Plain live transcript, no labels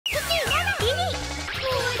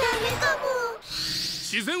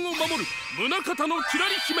自然を守る宗像のキラ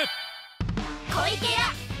リ姫。小池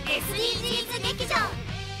屋 SDGs 劇場サ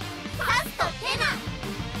スとテナ。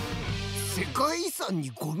世界遺産に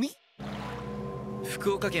ゴミ？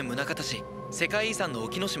福岡県宗像市世界遺産の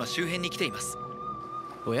沖ノ島周辺に来ています。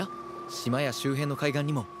おや、島や周辺の海岸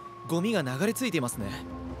にもゴミが流れ着いていますね。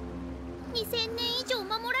2000年以上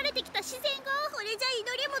守られてきた自然がこれじゃ祈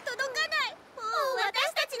りも届かない。もう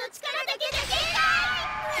私たちの力だけで限界。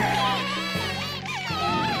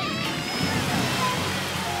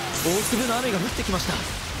大粒の雨が降ってきました。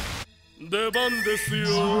出番ですよ。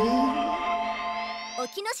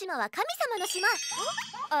沖ノ島は神様の島。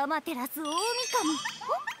アマテラス大神。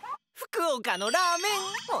福岡のラーメン。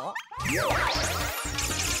サ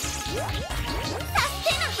ス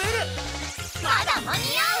テナブル。まだ間に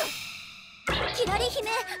合う。キラリ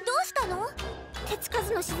姫、どうしたの？手つか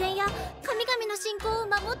ずの自然や神々の信仰を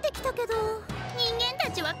守ってきたけど、人間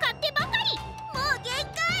たちは勝手ばかり。もう限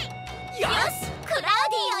界。よし、クラウ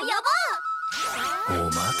ディを呼ぼう。お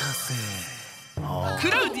待たせ。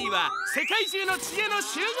クラウディは世界中の知恵の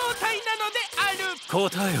集合体なのである。答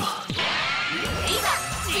えを。いざ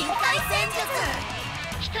人海戦術。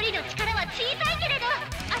一人の力は小さいけれど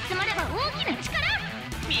集まれば大きな力。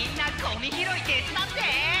みんなゴミ拾い手伝って。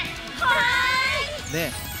はーい。ね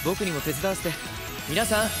え、僕にも手伝わせて。皆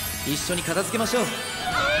さん一緒に片付けましょう。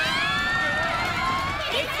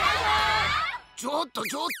ちょっ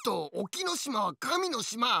と、沖ノ島は神の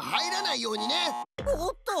島、入らないようにね。お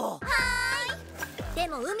っと。で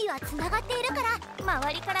も海はつながっているから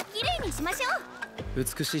周りからきれいにしましょう。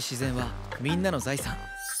美しい自然はみんなの財産。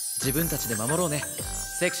自分たちで守ろうね。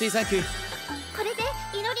セクシーサンキュー。これで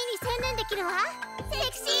祈りに専念できるわ。セク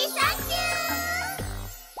シーサン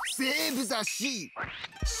キュー。セーブ・ザ・シー。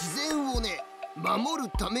自然をね、守る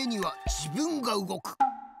ためには自分が動く。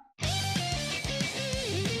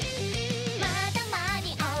まだ間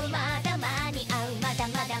に合う、まだ間に合う、まだ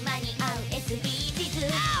まだ間に合う SDGs。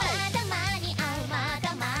 まだ間に合う、ま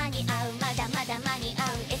だ間に合う、まだまだ間に合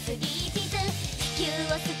う SDGs。 地球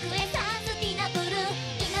を救えサスティナブル。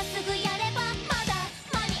今すぐやればまだ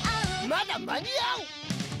間に合う。まだ間に合う。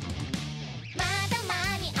まだ間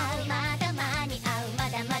に合う、まだ間に合う、ま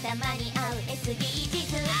だまだ間に合う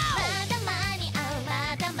SDGs。 まだ間に合う、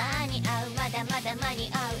まだ間に合う、まだまだ間に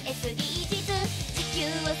合う SDGs。 地球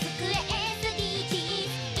を救え SDGs。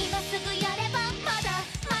 今すぐやればまだ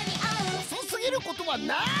間に合う。遅すぎることは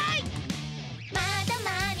ない。